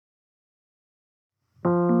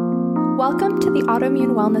Welcome to the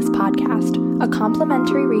Autoimmune Wellness Podcast, a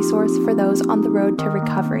complimentary resource for those on the road to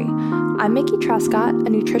recovery. I'm Mickey Trescott, a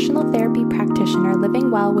nutritional therapy practitioner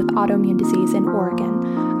living well with autoimmune disease in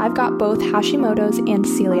Oregon. I've got both Hashimoto's and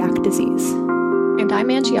celiac disease. And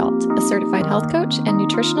I'm Angie Alt, a certified health coach and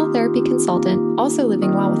nutritional therapy consultant, also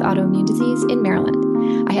living well with autoimmune disease in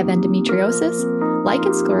Maryland. I have endometriosis,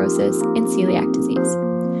 lichen sclerosis, and celiac disease.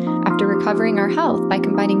 After recovering our health by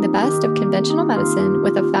combining the best of conventional medicine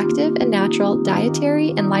with effective and natural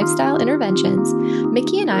dietary and lifestyle interventions,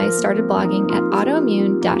 Mickey and I started blogging at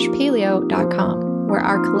autoimmune-paleo.com, where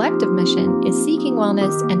our collective mission is seeking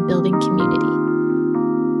wellness and building community.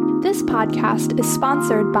 This podcast is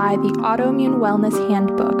sponsored by the Autoimmune Wellness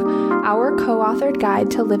Handbook, our co-authored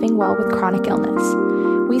guide to living well with chronic illness.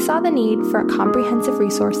 We saw the need for a comprehensive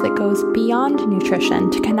resource that goes beyond nutrition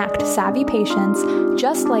to connect savvy patients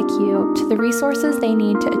just like you to the resources they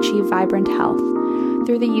need to achieve vibrant health.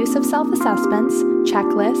 Through the use of self-assessments,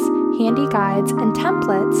 checklists, handy guides, and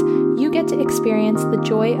templates, you get to experience the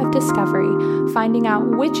joy of discovery, finding out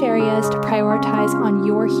which areas to prioritize on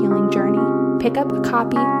your healing journey. Pick up a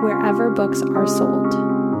copy wherever books are sold.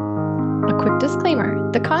 A quick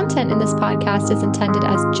disclaimer, the content in this podcast is intended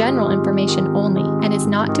as general information only and is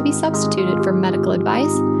not to be substituted for medical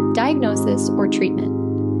advice, diagnosis, or treatment.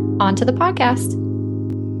 On to the podcast.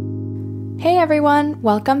 Hey everyone,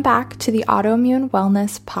 welcome back to the Autoimmune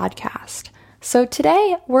Wellness Podcast. So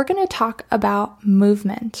today we're going to talk about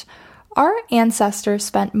movement. Our ancestors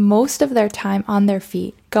spent most of their time on their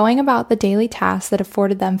feet, going about the daily tasks that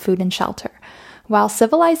afforded them food and shelter. While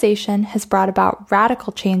civilization has brought about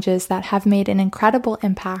radical changes that have made an incredible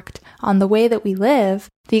impact on the way that we live,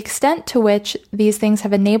 the extent to which these things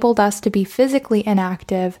have enabled us to be physically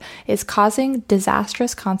inactive is causing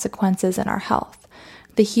disastrous consequences in our health.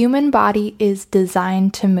 The human body is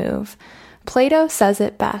designed to move. Plato says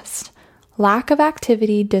it best. Lack of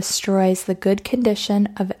activity destroys the good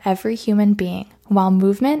condition of every human being, while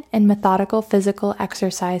movement and methodical physical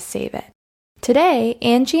exercise save it. Today,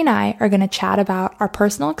 Angie and I are going to chat about our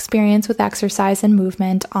personal experience with exercise and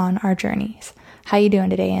movement on our journeys. How you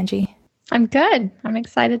doing today, Angie? I'm good. I'm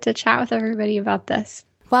excited to chat with everybody about this.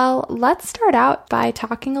 Well, let's start out by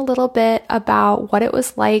talking a little bit about what it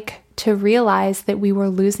was like to realize that we were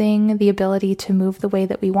losing the ability to move the way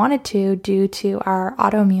that we wanted to due to our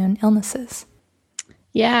autoimmune illnesses.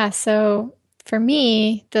 Yeah, so for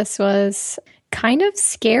me, this was kind of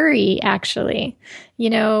scary, actually. You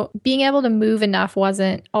know, being able to move enough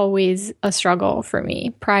wasn't always a struggle for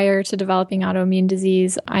me. Prior to developing autoimmune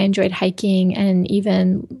disease, I enjoyed hiking and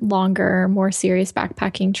even longer, more serious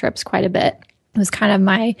backpacking trips quite a bit. It was kind of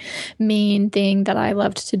my main thing that I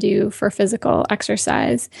loved to do for physical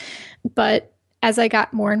exercise. But as I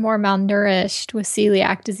got more and more malnourished with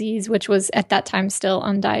celiac disease, which was at that time still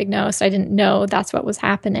undiagnosed, I didn't know that's what was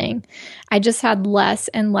happening. I just had less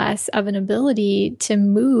and less of an ability to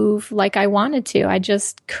move like I wanted to. I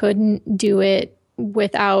just couldn't do it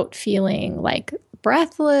without feeling like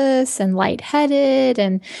breathless and lightheaded,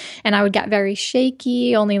 and I would get very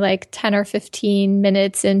shaky only like 10 or 15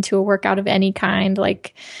 minutes into a workout of any kind.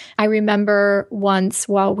 Like I remember once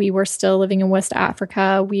while we were still living in West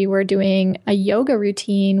Africa, we were doing a yoga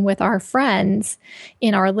routine with our friends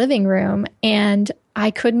in our living room, and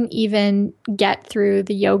I couldn't even get through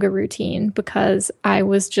the yoga routine because I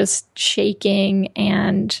was just shaking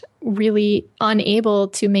and really unable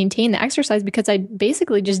to maintain the exercise because I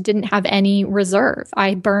basically just didn't have any reserve.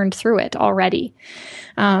 I burned through it already.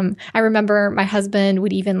 I remember my husband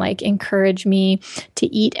would even like encourage me to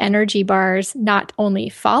eat energy bars, not only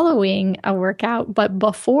following a workout, but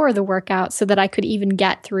before the workout so that I could even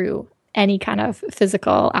get through any kind of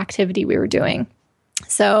physical activity we were doing.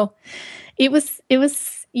 So it was,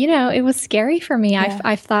 you know, it was scary for me. Yeah.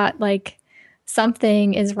 I thought like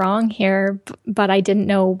something is wrong here, but I didn't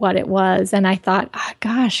know what it was. And I thought, oh,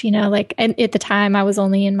 gosh, you know, like, and at the time I was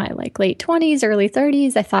only in my like late 20s, early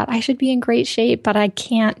 30s. I thought I should be in great shape, but I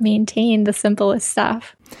can't maintain the simplest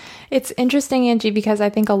stuff. It's interesting, Angie, because I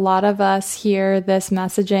think a lot of us hear this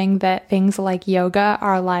messaging that things like yoga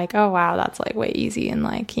are like, oh, wow, that's like way easy. And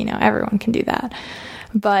like, you know, everyone can do that.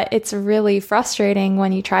 But it's really frustrating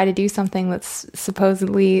when you try to do something that's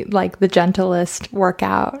supposedly like the gentlest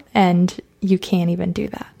workout and you can't even do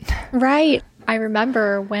that. Right. I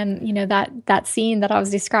remember when, you know, that scene that I was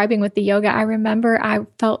describing with the yoga, I remember I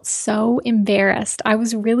felt so embarrassed. I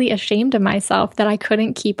was really ashamed of myself that I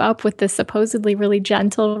couldn't keep up with this supposedly really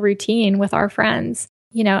gentle routine with our friends.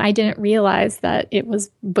 You know, I didn't realize that it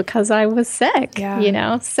was because I was sick, you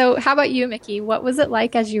know? So how about you, Mickey? What was it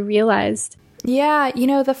like as you realized Yeah,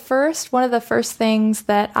 one of the first things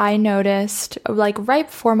that I noticed, like right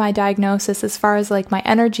before my diagnosis, as far as like my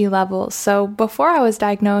energy levels. So before I was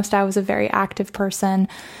diagnosed, I was a very active person.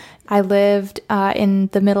 I lived in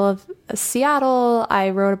the middle of Seattle.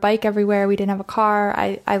 I rode a bike everywhere. We didn't have a car.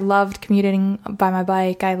 I loved commuting by my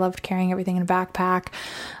bike. I loved carrying everything in a backpack.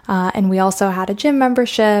 And we also had a gym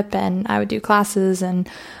membership, and I would do classes, and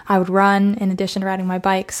I would run in addition to riding my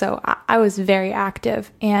bike. So I was very active.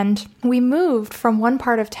 And we moved from one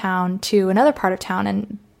part of town to another part of town.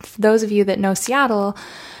 And for those of you that know Seattle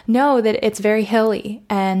know that it's very hilly.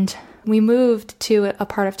 And we moved to a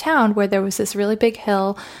part of town where there was this really big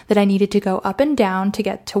hill that I needed to go up and down to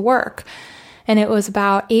get to work. And it was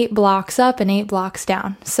about 8 blocks up and 8 blocks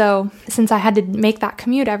down. So since I had to make that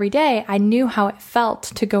commute every day, I knew how it felt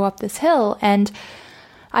to go up this hill. And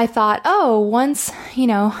I thought, once,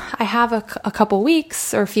 I have a couple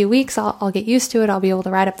weeks or a few weeks, I'll get used to it. I'll be able to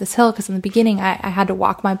ride up this hill, because in the beginning I had to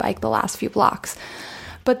walk my bike the last few blocks.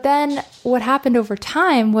 But then what happened over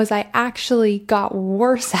time was I actually got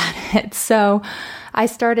worse at it. So I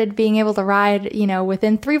started being able to ride,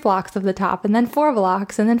 within 3 blocks of the top, and then 4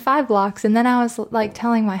 blocks, and then 5 blocks. And then I was like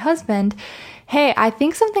telling my husband, hey, I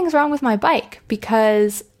think something's wrong with my bike,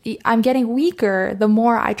 because I'm getting weaker the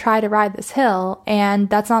more I try to ride this hill, and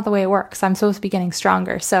that's not the way it works. I'm supposed to be getting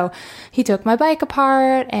stronger. So he took my bike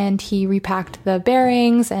apart and he repacked the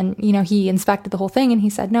bearings, and, he inspected the whole thing, and he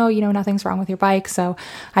said, no, nothing's wrong with your bike. So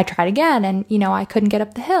I tried again, and, I couldn't get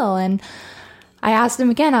up the hill. And I asked him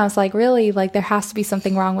again, I was like, really, like there has to be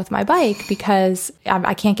something wrong with my bike, because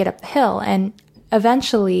I can't get up the hill. And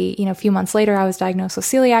eventually, a few months later, I was diagnosed with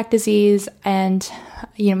celiac disease, and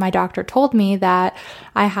my doctor told me that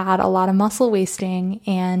I had a lot of muscle wasting,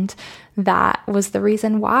 and that was the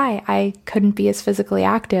reason why I couldn't be as physically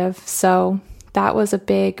active. So that was a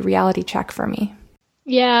big reality check for me.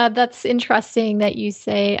 Yeah, that's interesting that you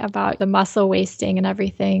say about the muscle wasting and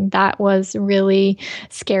everything. That was really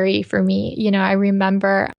scary for me. I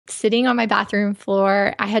remember sitting on my bathroom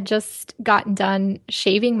floor. I had just gotten done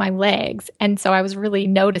shaving my legs. And so I was really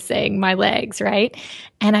noticing my legs, right?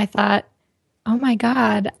 And I thought, oh my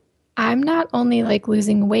God, I'm not only like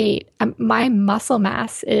losing weight, my muscle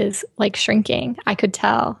mass is like shrinking. I could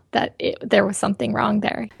tell that there was something wrong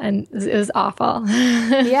there, and it was awful.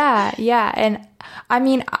 Yeah. And I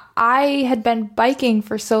mean, I had been biking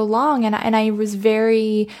for so long, and I was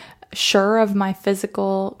very sure of my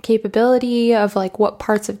physical capability of like what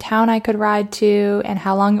parts of town I could ride to and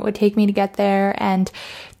how long it would take me to get there. And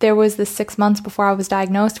there was this 6 months before I was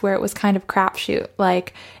diagnosed where it was kind of crapshoot.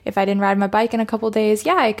 Like if I didn't ride my bike in a couple days,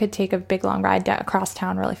 I could take a big long ride across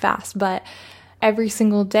town really fast. But every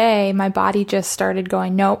single day, my body just started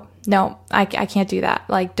going, nope, I can't do that.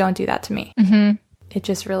 Like, don't do that to me. Mm-hmm. It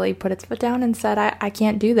just really put its foot down and said, I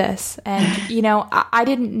can't do this. And, I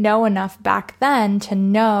didn't know enough back then to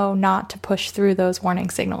know not to push through those warning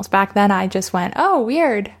signals. Back then, I just went, oh,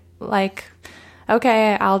 weird. Like,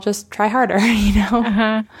 okay, I'll just try harder,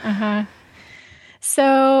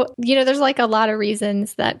 So, there's like a lot of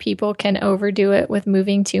reasons that people can overdo it with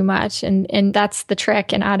moving too much. And that's the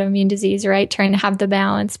trick in autoimmune disease, right? Trying to have the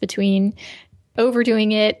balance between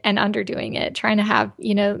overdoing it and underdoing it, trying to have,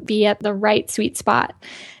 be at the right sweet spot.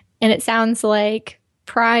 And it sounds like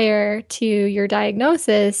prior to your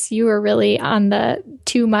diagnosis, you were really on the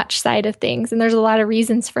too much side of things. And there's a lot of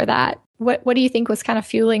reasons for that. What do you think was kind of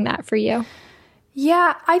fueling that for you?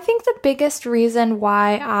 Yeah, I think the biggest reason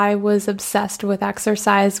why I was obsessed with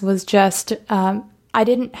exercise was just I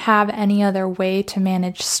didn't have any other way to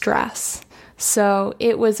manage stress. So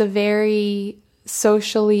it was a very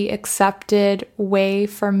socially accepted way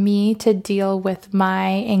for me to deal with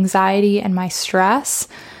my anxiety and my stress,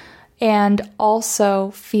 and also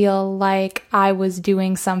feel like I was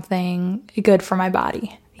doing something good for my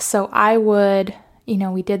body. So I would,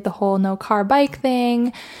 we did the whole no car bike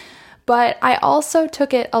thing, but I also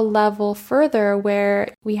took it a level further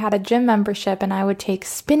where we had a gym membership and I would take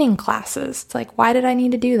spinning classes. It's like, why did I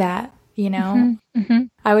need to do that?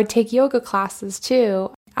 I would take yoga classes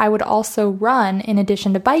too. I would also run in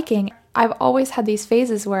addition to biking. I've always had these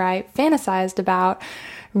phases where I fantasized about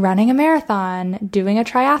running a marathon, doing a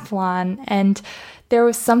triathlon, and there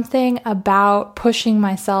was something about pushing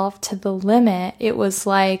myself to the limit. It was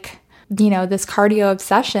like, this cardio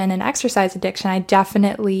obsession and exercise addiction. I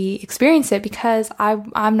definitely experienced it because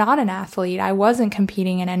I'm not an athlete. I wasn't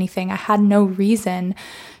competing in anything. I had no reason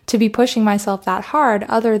to be pushing myself that hard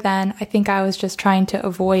other than I think I was just trying to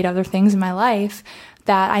avoid other things in my life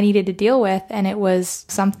that I needed to deal with. And it was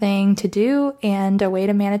something to do and a way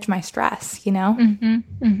to manage my stress,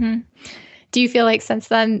 Do you feel like since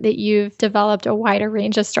then that you've developed a wider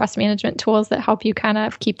range of stress management tools that help you kind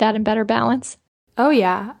of keep that in better balance? Oh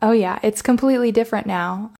yeah. It's completely different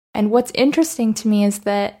now. And what's interesting to me is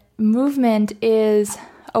that movement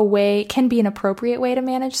can be an appropriate way to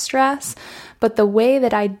manage stress, but the way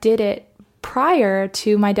that I did it prior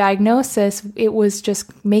to my diagnosis, it was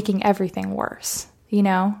just making everything worse,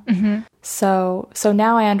 So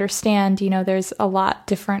now I understand, there's a lot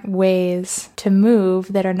different ways to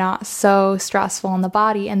move that are not so stressful on the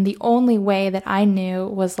body. And the only way that I knew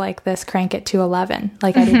was like this, crank it to 11.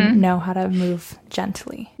 Like I didn't know how to move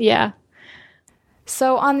gently. Yeah.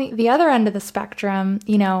 So on the other end of the spectrum,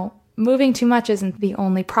 moving too much isn't the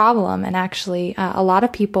only problem. And actually, a lot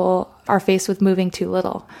of people are faced with moving too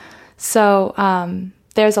little. So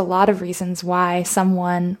there's a lot of reasons why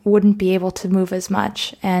someone wouldn't be able to move as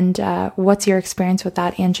much. And what's your experience with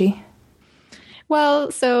that, Angie?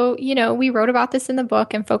 Well, so, we wrote about this in the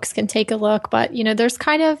book and folks can take a look, but, there's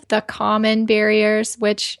kind of the common barriers,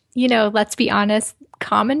 which, let's be honest,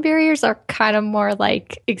 common barriers are kind of more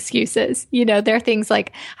like excuses. They're things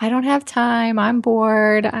like, I don't have time, I'm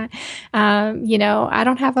bored, I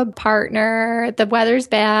don't have a partner, the weather's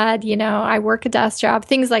bad, I work a desk job,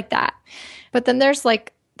 things like that. But then there's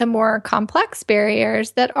like the more complex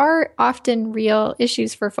barriers that are often real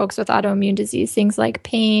issues for folks with autoimmune disease, things like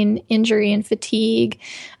pain, injury, and fatigue,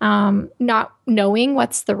 not knowing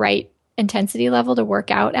what's the right intensity level to work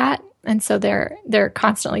out at. And so they're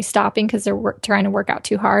constantly stopping because they're trying to work out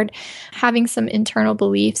too hard, having some internal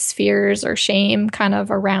beliefs, fears, or shame kind of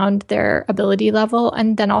around their ability level,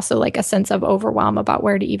 and then also like a sense of overwhelm about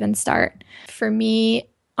where to even start. For me,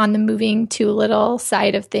 on the moving too little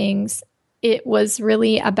side of things, it was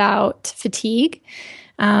really about fatigue.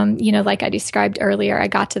 Like I described earlier, I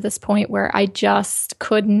got to this point where I just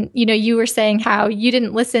couldn't, you were saying how you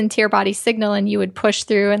didn't listen to your body's signal and you would push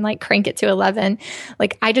through and like crank it to 11.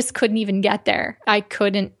 Like I just couldn't even get there. I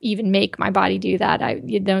couldn't even make my body do that.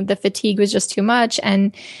 The fatigue was just too much.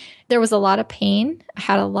 And there was a lot of pain. I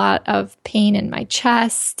had a lot of pain in my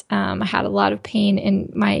chest. I had a lot of pain in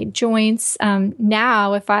my joints.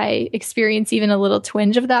 Now, if I experience even a little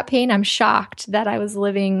twinge of that pain, I'm shocked that I was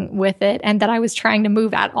living with it and that I was trying to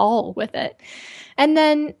move at all with it. And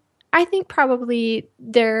then I think probably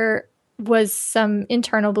there was some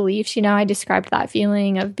internal beliefs. I described that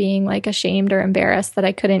feeling of being like ashamed or embarrassed that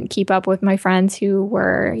I couldn't keep up with my friends who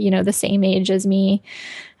were, the same age as me,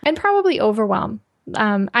 and probably overwhelm.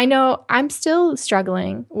 I know I'm still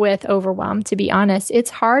struggling with overwhelm, to be honest.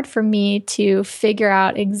 It's hard for me to figure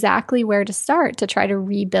out exactly where to start to try to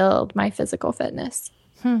rebuild my physical fitness.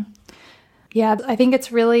 Yeah, I think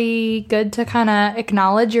it's really good to kind of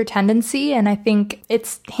acknowledge your tendency. And I think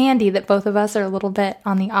it's handy that both of us are a little bit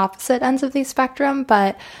on the opposite ends of the spectrum.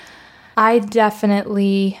 But I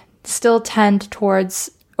definitely still tend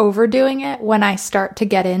towards overdoing it. When I start to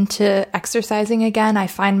get into exercising again, I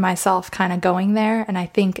find myself kind of going there. And I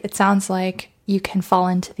think it sounds like you can fall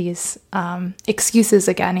into these excuses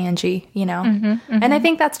again, Angie, And I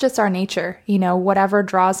think that's just our nature, whatever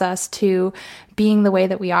draws us to being the way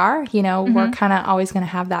that we are, we're kind of always going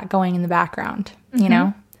to have that going in the background,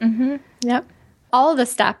 Yep. All of the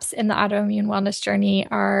steps in the autoimmune wellness journey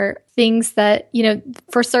are things that,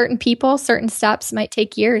 for certain people, certain steps might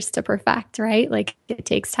take years to perfect, right? Like it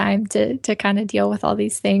takes time to kind of deal with all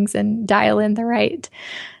these things and dial in the right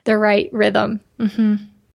rhythm.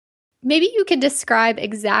 Maybe you could describe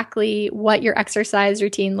exactly what your exercise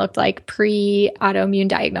routine looked like pre-autoimmune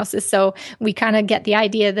diagnosis. So we kind of get the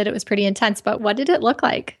idea that it was pretty intense, but what did it look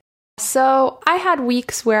like? So I had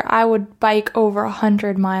weeks where I would bike over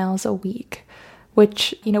 100 miles a week,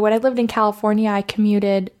 which, when I lived in California, I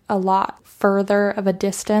commuted a lot further of a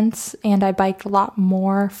distance and I biked a lot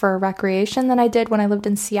more for recreation than I did when I lived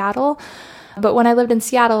in Seattle. But when I lived in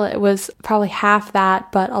Seattle, it was probably half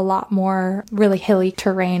that, but a lot more really hilly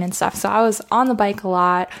terrain and stuff. So I was on the bike a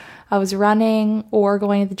lot. I was running or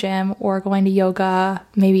going to the gym or going to yoga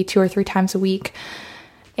maybe 2 or 3 times a week.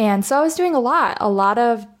 And so I was doing a lot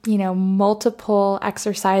of, multiple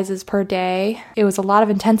exercises per day. It was a lot of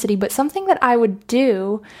intensity, but something that I would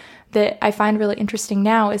do that I find really interesting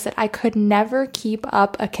now is that I could never keep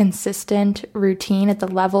up a consistent routine at the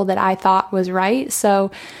level that I thought was right. So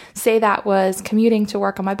say that was commuting to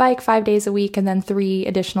work on my bike 5 days a week and then 3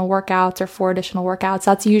 additional workouts or 4 additional workouts.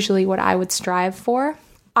 That's usually what I would strive for.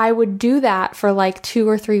 I would do that for like 2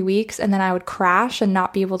 or 3 weeks, and then I would crash and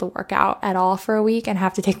not be able to work out at all for a week and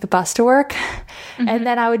have to take the bus to work. And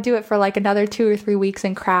then I would do it for like another 2 or 3 weeks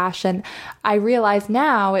and crash. And I realize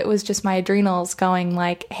now it was just my adrenals going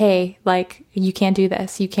like, hey, like, you can't do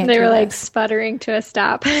this. You can't do this. They were like sputtering to a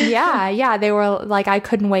stop. Yeah. They were like, I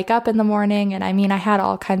couldn't wake up in the morning. And I mean, I had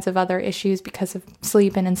all kinds of other issues because of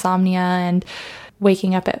sleep and insomnia and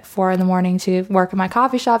waking up at 4 a.m. to work at my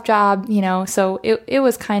coffee shop job, so it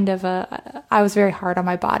was kind of I was very hard on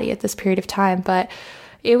my body at this period of time, but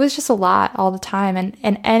it was just a lot all the time. And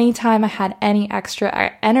anytime I had any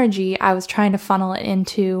extra energy, I was trying to funnel it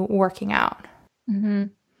into working out. Mm-hmm.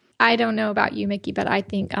 I don't know about you, Mickey, but I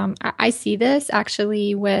think I see this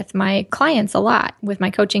actually with my clients a lot. With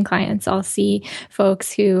my coaching clients, I'll see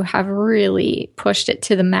folks who have really pushed it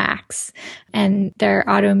to the max, and their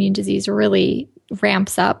autoimmune disease really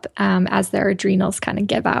ramps up as their adrenals kind of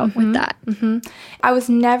give out with that. I was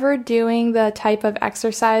never doing the type of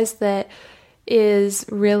exercise that is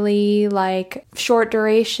really like short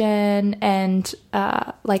duration and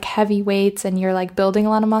like heavy weights and you're like building a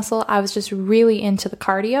lot of muscle. I was just really into the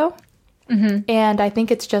cardio. And I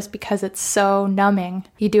think it's just because it's so numbing.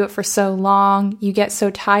 You do it for so long, you get so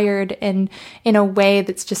tired, and in a way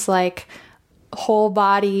that's just like whole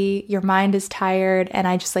body, your mind is tired, and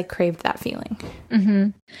I just like craved that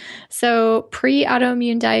feeling. So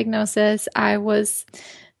pre-autoimmune diagnosis, I was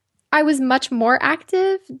much more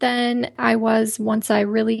active than I was once I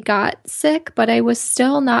really got sick, but I was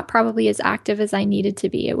still not probably as active as I needed to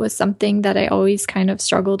be. It was something that I always kind of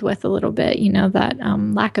struggled with a little bit, that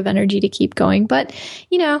lack of energy to keep going. But,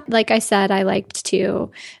 like I said, I liked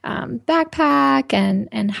to backpack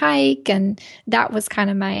and hike, and that was kind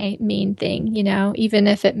of my main thing, even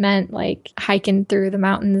if it meant like hiking through the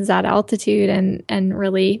mountains at altitude and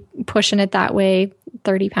really pushing it that way,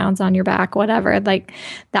 30 pounds on your back, whatever, like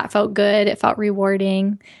that felt good. It felt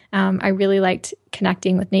rewarding. I really liked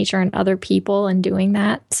connecting with nature and other people and doing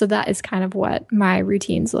that. So that is kind of what my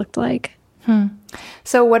routines looked like.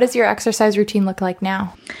 So what does your exercise routine look like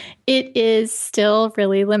now? It is still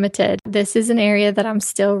really limited. This is an area that I'm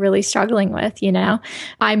still really struggling with,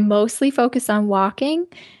 I mostly focus on walking.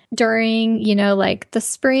 During, like the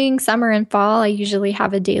spring, summer, and fall, I usually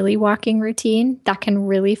have a daily walking routine that can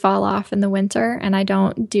really fall off in the winter, and I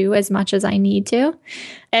don't do as much as I need to.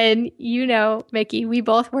 And Mickey, we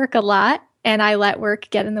both work a lot, and I let work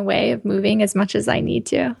get in the way of moving as much as I need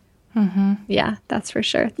to. Yeah, that's for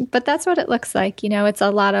sure. But that's what it looks like. It's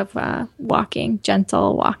a lot of walking,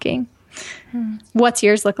 gentle walking. What's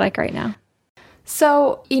yours look like right now?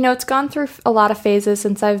 So, it's gone through a lot of phases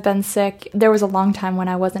since I've been sick. There was a long time when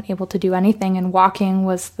I wasn't able to do anything, and walking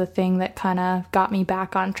was the thing that kind of got me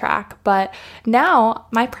back on track. But now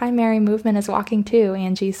my primary movement is walking too,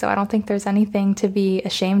 Angie. So I don't think there's anything to be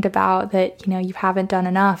ashamed about that, you haven't done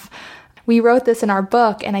enough. We wrote this in our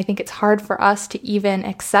book, and I think it's hard for us to even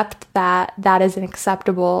accept that that is an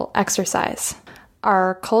acceptable exercise.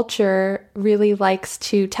 Our culture really likes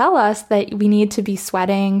to tell us that we need to be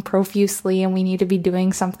sweating profusely and we need to be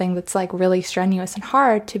doing something that's like really strenuous and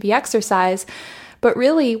hard to be exercise. But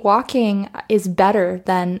really, walking is better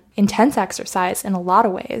than intense exercise in a lot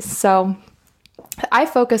of ways. So I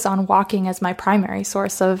focus on walking as my primary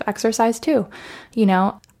source of exercise too.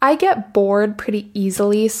 I get bored pretty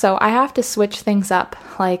easily, so I have to switch things up.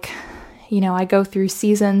 Like, I go through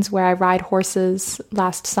seasons where I ride horses.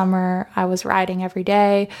 Last summer, I was riding every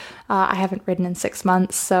day. I haven't ridden in 6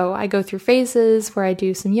 months. So I go through phases where I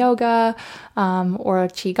do some yoga or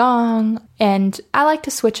qigong, and I like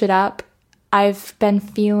to switch it up. I've been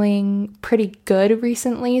feeling pretty good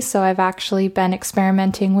recently, so I've actually been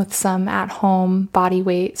experimenting with some at-home body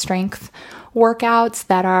weight strength workouts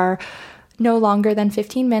that are no longer than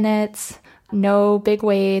 15 minutes. No big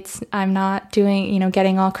weights. I'm not doing,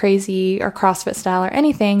 getting all crazy or CrossFit style or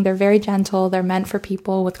anything. They're very gentle. They're meant for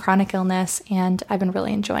people with chronic illness, and I've been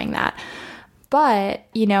really enjoying that. But,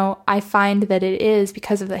 I find that it is,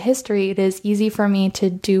 because of the history, it is easy for me to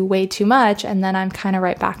do way too much, and then I'm kind of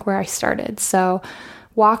right back where I started. So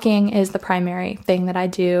walking is the primary thing that I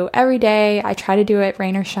do every day. I try to do it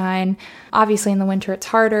rain or shine. Obviously in the winter it's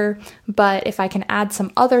harder, but if I can add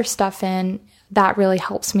some other stuff in, that really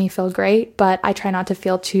helps me feel great, but I try not to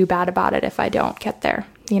feel too bad about it if I don't get there,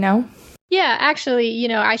 Yeah, actually,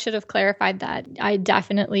 I should have clarified that. I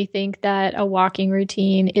definitely think that a walking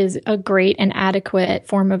routine is a great and adequate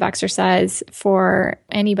form of exercise for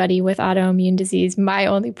anybody with autoimmune disease. My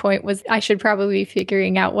only point was I should probably be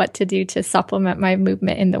figuring out what to do to supplement my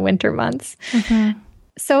movement in the winter months.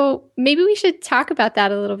 So maybe we should talk about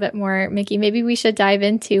that a little bit more, Mickey. Maybe we should dive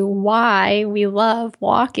into why we love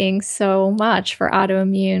walking so much for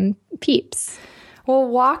autoimmune peeps. Well,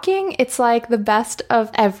 walking, it's like the best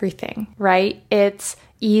of everything, right? It's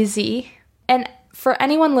easy. And for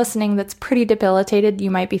anyone listening that's pretty debilitated,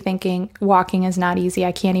 you might be thinking, walking is not easy.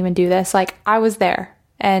 I can't even do this. Like, I was there.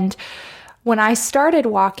 And when I started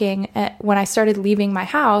walking, when I started leaving my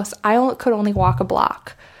house, I could only walk a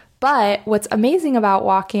block. But what's amazing about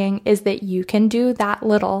walking is that you can do that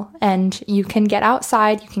little and you can get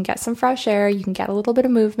outside, you can get some fresh air, you can get a little bit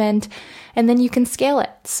of movement, and then you can scale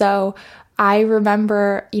it. So I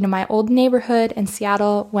remember, my old neighborhood in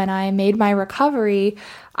Seattle, when I made my recovery,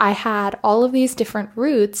 I had all of these different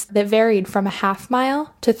routes that varied from a 1/2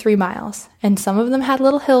 mile to 3 miles. And some of them had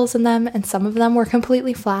little hills in them, and some of them were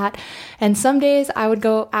completely flat. And some days I would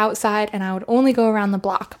go outside and I would only go around the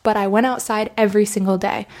block, but I went outside every single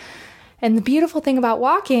day. And the beautiful thing about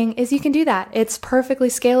walking is you can do that. It's perfectly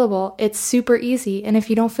scalable. It's super easy. And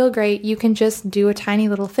if you don't feel great, you can just do a tiny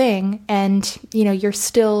little thing and, you're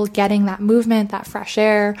still getting that movement, that fresh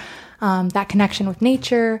air, that connection with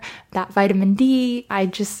nature, that vitamin D. I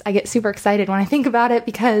get super excited when I think about it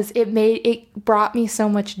because it brought me so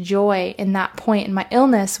much joy in that point in my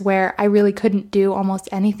illness where I really couldn't do almost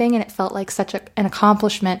anything. And it felt like such an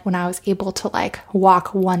accomplishment when I was able to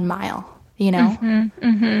walk 1 mile, Mm-hmm,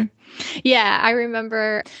 mm-hmm. Yeah, I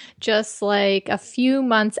remember just like a few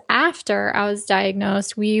months after I was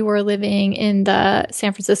diagnosed, we were living in the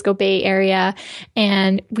San Francisco Bay Area,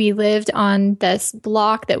 and we lived on this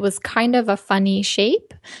block that was kind of a funny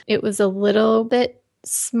shape. It was a little bit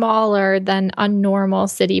smaller than a normal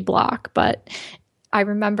city block, but I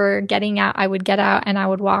remember getting out, I would get out and I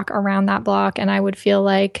would walk around that block and I would feel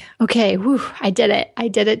like, okay, I did it. I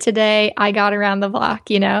did it today. I got around the block,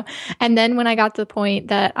 And then when I got to the point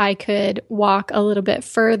that I could walk a little bit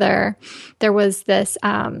further, there was this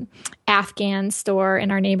Afghan store in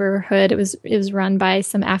our neighborhood. It was run by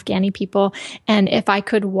some Afghani people. And if I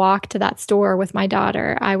could walk to that store with my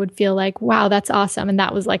daughter, I would feel like, wow, that's awesome. And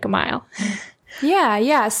that was like a mile.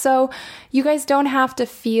 Yeah. So you guys don't have to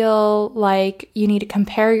feel like you need to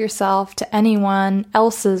compare yourself to anyone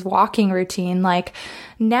else's walking routine. Like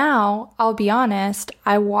now, I'll be honest,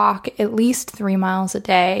 I walk at least 3 miles a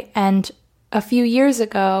day. And a few years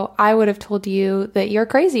ago, I would have told you that you're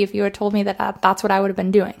crazy if you had told me that that's what I would have been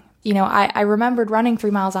doing. I remembered running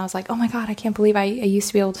 3 miles. I was like, oh my God, I can't believe I used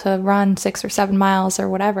to be able to run 6 or 7 miles or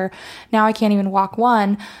whatever. Now I can't even walk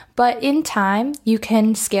 1. But in time, you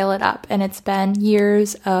can scale it up. And it's been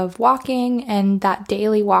years of walking and that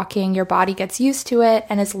daily walking, your body gets used to it.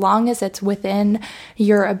 And as long as it's within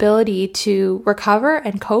your ability to recover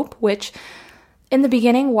and cope, which in the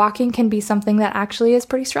beginning, walking can be something that actually is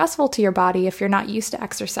pretty stressful to your body if you're not used to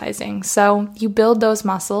exercising. So you build those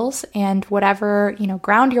muscles and whatever,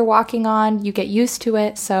 ground you're walking on, you get used to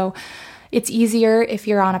it. So it's easier if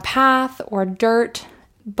you're on a path or dirt,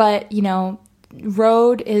 but,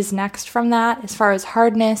 road is next from that as far as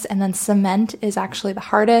hardness, and then cement is actually the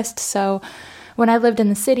hardest. So when I lived in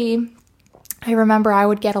the city, I remember I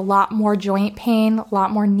would get a lot more joint pain, a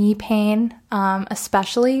lot more knee pain,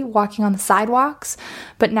 especially walking on the sidewalks.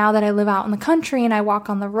 But now that I live out in the country and I walk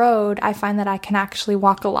on the road, I find that I can actually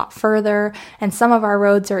walk a lot further. And some of our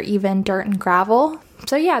roads are even dirt and gravel.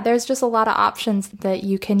 So yeah, there's just a lot of options that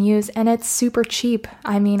you can use, and it's super cheap.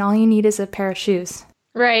 I mean, all you need is a pair of shoes.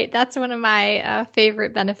 Right. That's one of my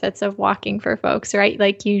favorite benefits of walking for folks, right?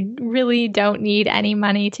 Like you really don't need any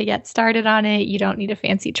money to get started on it. You don't need a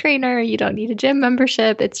fancy trainer. You don't need a gym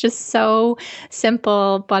membership. It's just so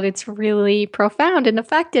simple, but it's really profound and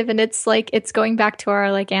effective. And it's going back to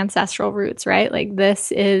our ancestral roots, right? Like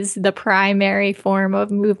this is the primary form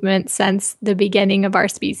of movement since the beginning of our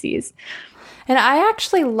species. And I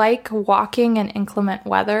actually like walking in inclement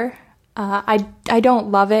weather. I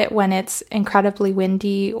don't love it when it's incredibly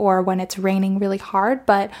windy or when it's raining really hard,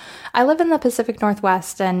 but I live in the Pacific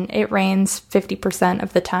Northwest and it rains 50%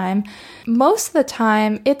 of the time. Most of the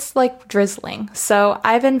time, it's drizzling. So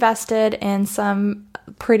I've invested in some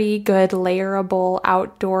pretty good layerable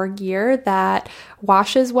outdoor gear that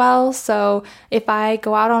washes well. So if I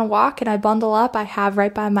go out on a walk and I bundle up, I have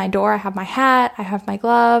right by my door, I have my hat, I have my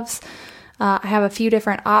gloves. I have a few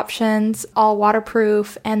different options, all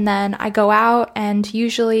waterproof, and then I go out and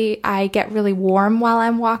usually I get really warm while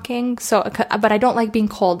I'm walking, but I don't like being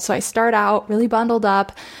cold, so I start out really bundled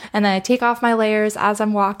up and then I take off my layers as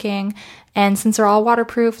I'm walking, and since they're all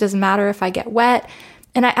waterproof, it doesn't matter if I get wet.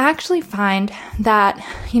 And I actually find that,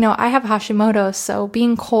 I have Hashimoto's, so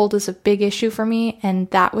being cold is a big issue for me. And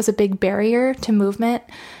that was a big barrier to movement,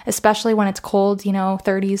 especially when it's cold, 30s,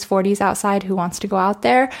 40s outside. Who wants to go out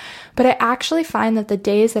there? But I actually find that the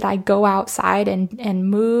days that I go outside and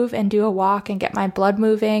move and do a walk and get my blood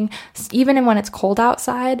moving, even when it's cold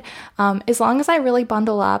outside, as long as I really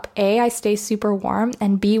bundle up, A, I stay super warm,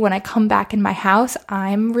 and B, when I come back in my house,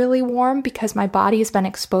 I'm really warm because my body has been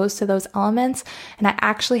exposed to those elements, and I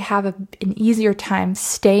actually have an easier time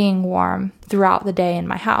staying warm throughout the day in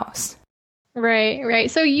my house.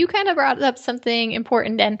 Right. So you kind of brought up something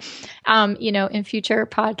important, and, in future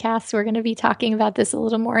podcasts, we're going to be talking about this a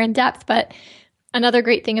little more in depth, but another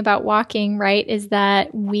great thing about walking, right, is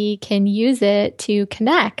that we can use it to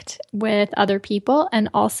connect with other people and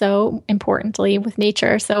also, importantly, with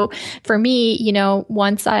nature. So for me,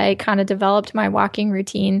 once I kind of developed my walking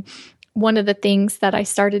routine, one of the things that I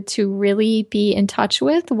started to really be in touch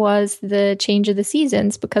with was the change of the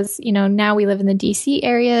seasons, because, now we live in the DC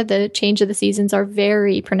area. The change of the seasons are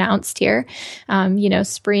very pronounced here.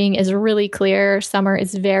 Spring is really clear. Summer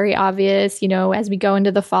is very obvious. As we go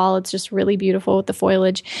into the fall, it's just really beautiful with the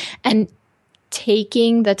foliage. And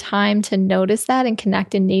taking the time to notice that and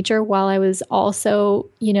connect in nature while I was also,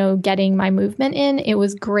 getting my movement in, it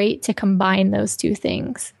was great to combine those two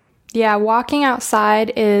things. Yeah, walking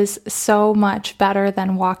outside is so much better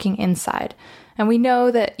than walking inside. And we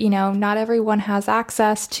know that, not everyone has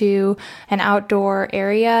access to an outdoor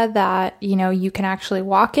area that, you can actually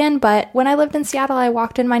walk in. But when I lived in Seattle, I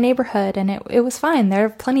walked in my neighborhood and it was fine. There are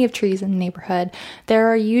plenty of trees in the neighborhood. There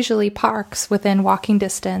are usually parks within walking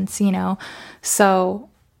distance, So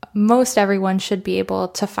most everyone should be able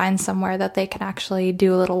to find somewhere that they can actually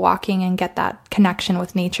do a little walking and get that connection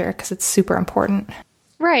with nature, because it's super important.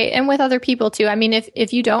 Right. And with other people too. I mean,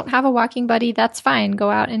 if you don't have a walking buddy, that's fine.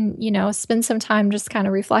 Go out and, spend some time just kind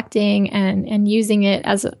of reflecting and using it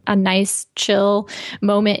as a nice chill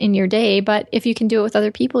moment in your day. But if you can do it with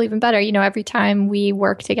other people, even better. Every time we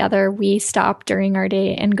work together, we stop during our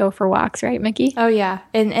day and go for walks, right, Mickey? Oh, yeah.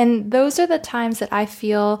 And those are the times that I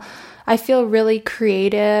feel really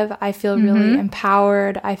creative. I feel really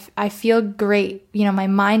empowered. I feel great. My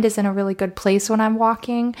mind is in a really good place when I'm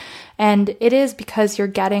walking. And it is because you're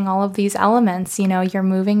getting all of these elements. You're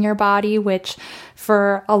moving your body, which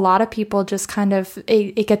for a lot of people just kind of,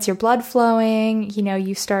 it gets your blood flowing.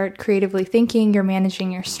 You start creatively thinking, you're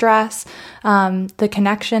managing your stress. The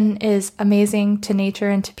connection is amazing to nature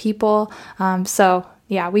and to people. So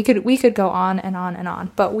yeah, we could go on and on and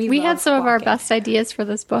on, but we had some of our best ideas for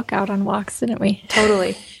this book out on walks, didn't we?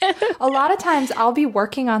 Totally. A lot of times I'll be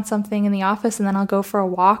working on something in the office and then I'll go for a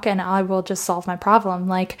walk and I will just solve my problem.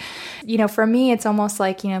 Like, for me, it's almost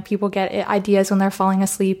like, people get ideas when they're falling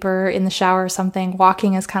asleep or in the shower or something.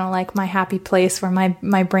 Walking is kind of like my happy place where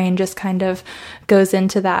my brain just kind of goes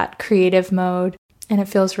into that creative mode and it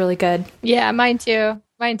feels really good. Yeah, mine too.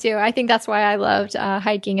 I think that's why I loved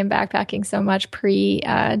hiking and backpacking so much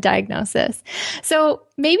pre-diagnosis. So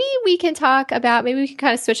maybe we can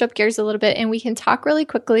kind of switch up gears a little bit and we can talk really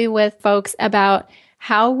quickly with folks about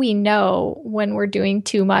how we know when we're doing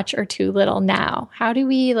too much or too little now. How do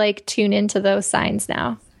we tune into those signs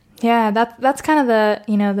now? Yeah, that's kind of the,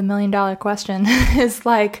 the $1 million question is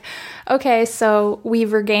okay, so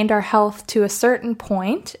we've regained our health to a certain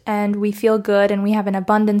point and we feel good and we have an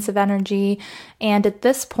abundance of energy. And at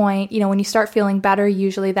this point, when you start feeling better,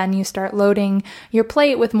 usually then you start loading your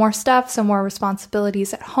plate with more stuff, so more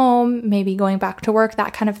responsibilities at home, maybe going back to work,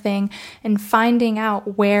 that kind of thing. And finding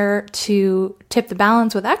out where to tip the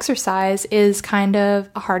balance with exercise is kind of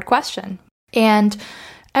a hard question. And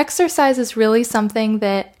exercise is really something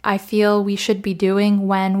that I feel we should be doing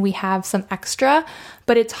when we have some extra,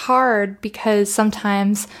 but it's hard because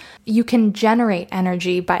sometimes you can generate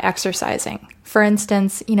energy by exercising. For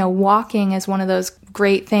instance, walking is one of those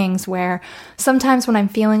great things where sometimes when I'm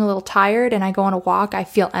feeling a little tired and I go on a walk, I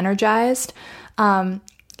feel energized.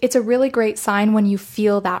 It's a really great sign when you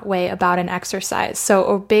feel that way about an exercise. So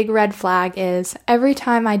a big red flag is every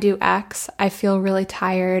time I do X, I feel really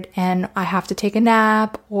tired and I have to take a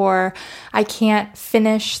nap, or I can't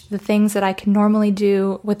finish the things that I can normally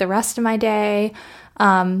do with the rest of my day.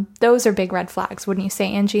 Those are big red flags, wouldn't you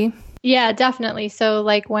say, Angie? Yeah, definitely. So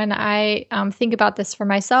when I think about this for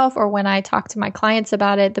myself or when I talk to my clients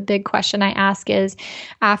about it, the big question I ask is,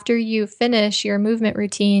 after you finish your movement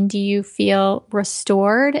routine, do you feel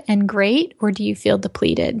restored and great, or do you feel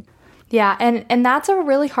depleted? Yeah, and that's a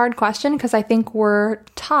really hard question because I think we're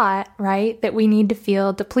taught, right, that we need to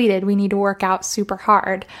feel depleted. We need to work out super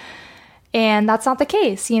hard. And that's not the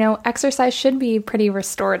case. Exercise should be pretty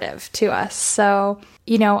restorative to us. So,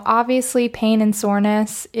 obviously pain and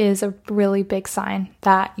soreness is a really big sign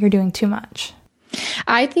that you're doing too much.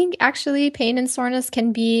 I think actually pain and soreness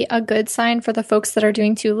can be a good sign for the folks that are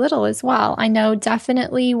doing too little as well. I know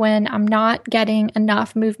definitely when I'm not getting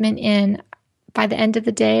enough movement in, by the end of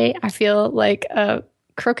the day, I feel like a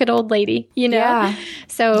crooked old lady, Yeah.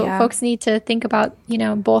 So folks need to think about,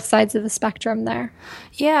 both sides of the spectrum there.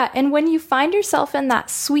 Yeah. And when you find yourself in that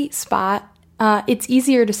sweet spot, it's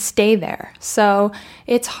easier to stay there. So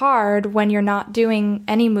it's hard when you're not doing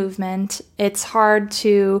any movement. It's hard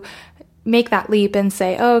to make that leap and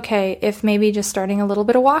say, oh, okay, if maybe just starting a little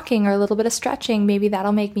bit of walking or a little bit of stretching, maybe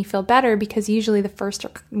that'll make me feel better, because usually the first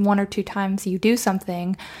 1 or 2 times you do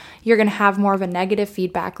something, you're going to have more of a negative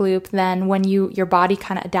feedback loop than when your body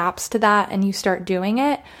kind of adapts to that and you start doing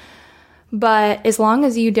it. But as long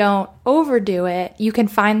as you don't overdo it, you can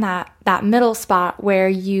find that middle spot where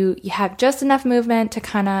you have just enough movement to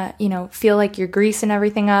kind of, feel like you're greasing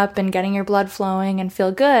everything up and getting your blood flowing and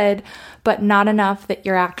feel good, but not enough that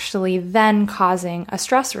you're actually then causing a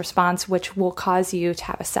stress response, which will cause you to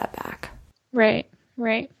have a setback. Right.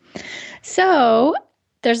 So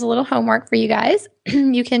there's a little homework for you guys.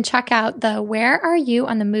 You can check out the Where Are You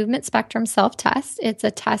on the Movement Spectrum self-test. It's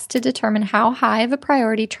a test to determine how high of a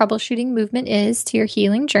priority troubleshooting movement is to your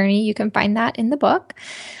healing journey. You can find that in the book.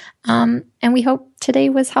 And we hope today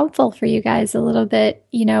was helpful for you guys, a little bit,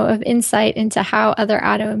 of insight into how other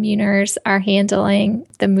autoimmuners are handling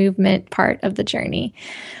the movement part of the journey.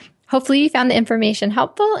 Hopefully you found the information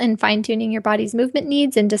helpful in fine-tuning your body's movement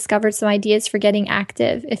needs and discovered some ideas for getting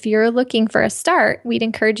active. If you're looking for a start, we'd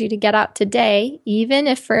encourage you to get out today, even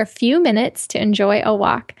if for a few minutes, to enjoy a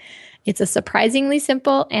walk. It's a surprisingly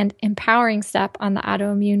simple and empowering step on the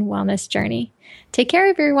autoimmune wellness journey. Take care,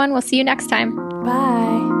 everyone. We'll see you next time.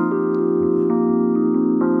 Bye.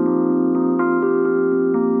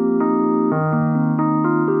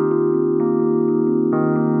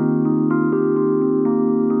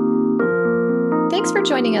 Thanks for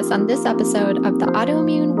joining us on this episode of the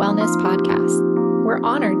Autoimmune Wellness Podcast. We're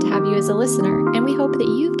honored to have you as a listener, and we hope that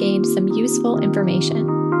you've gained some useful information.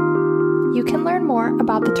 You can learn more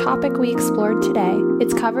about the topic we explored today.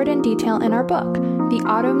 It's covered in detail in our book, the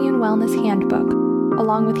Autoimmune Wellness Handbook,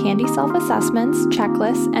 along with handy self-assessments,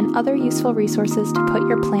 checklists, and other useful resources to put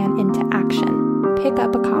your plan into action. Pick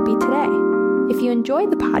up a copy today. If you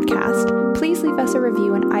enjoyed the podcast, please leave us a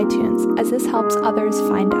review in iTunes, as this helps others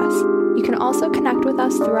find us. You can also connect with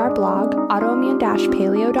us through our blog,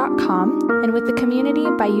 autoimmune-paleo.com, and with the community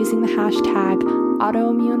by using the hashtag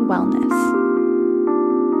Autoimmune Wellness.